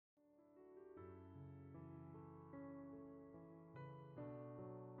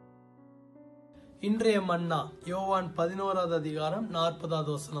இன்றைய மன்னா யோவான் 11வது அதிகாரம் 40வது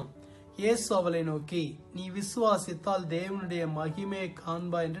வசனம். இயேசு அவளை நோக்கி, நீ விசுவாசித்தால் தேவனுடைய மகிமையை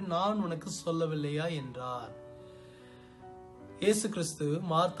காண்பாய் என்று நான் உனக்கு சொல்லவில்லையா என்றார். இயேசு கிறிஸ்து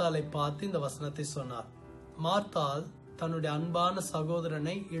மார்த்தாளை பார்த்து இந்த வசனத்தை சொன்னார். மார்த்தாள் தன்னுடைய அன்பான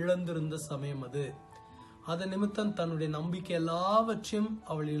சகோதரனை இழந்திருந்த சமயம் அது. அதன் நிமித்தம் தன்னுடைய நம்பிக்கை எல்லாவற்றையும்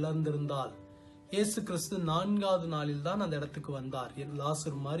அவள் இழந்திருந்தாள். இயேசு கிறிஸ்து 4வது நாளில் தான் அந்த இடத்துக்கு வந்தார்.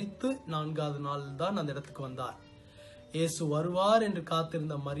 லாசர் மரித்து 4வது நாளில் தான் அந்த இடத்துக்கு வந்தார். இயேசு வருவார் என்று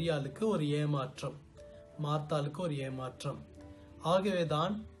காத்திருந்த மரியாளுக்கு ஒரு ஏமாற்றம், மார்த்தாளுக்கு ஒரு ஏமாற்றம்.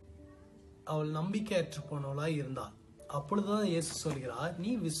 ஆகவேதான் அவள் நம்பிக்கையற்று போனவளாய் இருந்தாள். அப்பொழுதுதான் இயேசு சொல்கிறார்,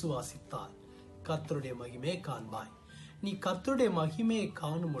 நீ விசுவாசித்தால் கர்த்தருடைய மகிமையை காண்பாய். நீ கர்த்தருடைய மகிமையை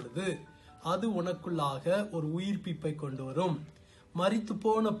காணும் பொழுது அது உனக்குள்ளாக ஒரு உயிர்ப்பிப்பை கொண்டு வரும். மரித்து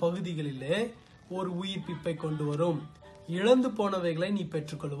போன பகுதிகளிலே ஒரு உயிர்ப்பிப்பை கொண்டு வரும். இழந்து போனவைகளை நீ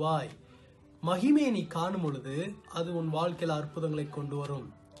பெற்றுக்கொள்வாய். மகிமையை நீ காணும் பொழுது அது உன் வாழ்க்கையில் அற்புதங்களை கொண்டு வரும்.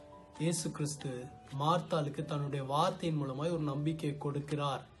 இயேசு கிறிஸ்து மார்த்தாளுக்கு தன்னுடைய வார்த்தையின் மூலமாய் ஒரு நம்பிக்கையை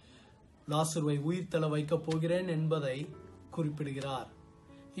கொடுக்கிறார். லாசருவை உயிர்த்தெழ வைக்கப் போகிறேன் என்பதை குறிப்பிடுகிறார்.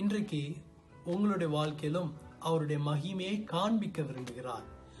 இன்றைக்கு உங்களுடைய வாழ்க்கையிலும் அவருடைய மகிமையை காண்பிக்க விரும்புகிறார்.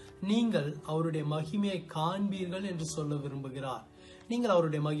 நீங்கள் அவருடைய மகிமையை காண்பீர்கள் என்று சொல்ல விரும்புகிறார். நீங்கள்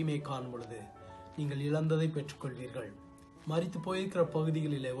அவருடைய மகிமையை காணும் பொழுது நீங்கள் இழந்ததை பெற்றுக்கொள்வீர்கள். மரித்து போயிருக்கிற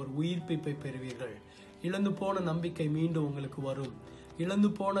பகுதிகளிலே ஒரு உயிர்ப்பிப்பை பெறுவீர்கள். இழந்து போன நம்பிக்கை மீண்டும் உங்களுக்கு வரும். இழந்து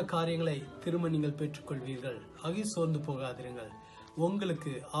போன காரியங்களை திரும்ப நீங்கள் பெற்றுக்கொள்வீர்கள். ஆகவே சோர்ந்து போகாதிருங்கள்.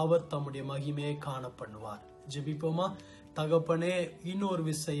 உங்களுக்கு அவர் தம்முடைய மகிமையை காண பண்ணுவார். ஜெபிப்போமா? தகப்பனே, இன்னொரு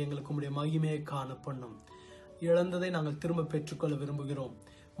விசை எங்களுக்கு உம்முடைய மகிமையை காண பண்ணும். இழந்ததை நாங்கள் திரும்ப பெற்றுக்கொள்ள விரும்புகிறோம்.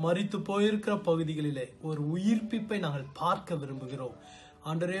 மரித்து போயிருக்கிற பகுதிகளிலே ஒரு உயிர்ப்பிப்பை நாங்கள் பார்க்க விரும்புகிறோம்.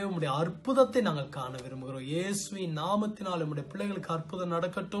 ஆண்டவரே, உம்முடைய அற்புதத்தை நாங்கள் காண விரும்புகிறோம். இயேசுவின் நாமத்தினால் உம்முடைய பிள்ளைகளுக்கு அற்புதம்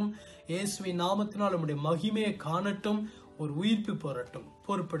நடக்கட்டும். இயேசுவின் நாமத்தினால் உம்முடைய மகிமையை காணட்டும். ஒரு உயிர்ப்பிப்பு வரட்டும்.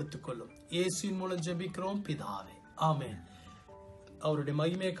 பொறுப்படுத்திக் கொள்ளும். இயேசுவின் மூலம் ஜெபிக்கிறோம் பிதாவே, ஆமென். அவருடைய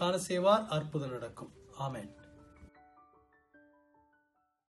மகிமையை காண செய்வார். அற்புதம் நடக்கும். ஆமென்.